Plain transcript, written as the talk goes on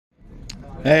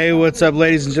Hey, what's up,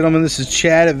 ladies and gentlemen? This is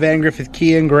Chad at Griffith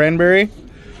KIA in Granbury.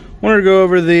 Wanted to go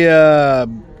over the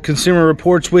consumer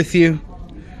reports with you.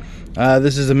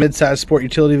 This is a mid-size sport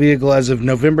utility vehicle as of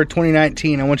November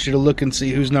 2019. I want you to look and see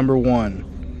who's number one.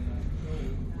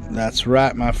 That's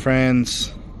right, my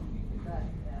friends.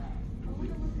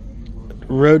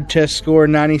 Road test score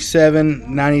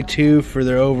 97, 92 for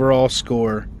their overall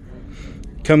score.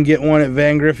 Come get one at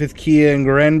Griffith KIA in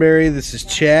Granbury. This is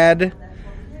Chad.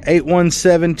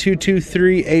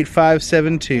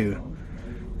 817-223-8572.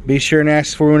 Be sure and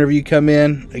ask for whenever you come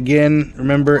in. Again,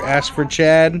 remember, ask for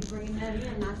Chad.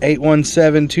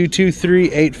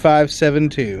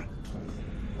 817-223-8572.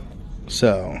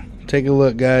 So, take a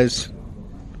look, guys.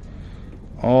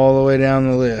 All the way down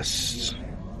the list.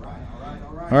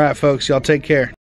 All right, folks, y'all take care.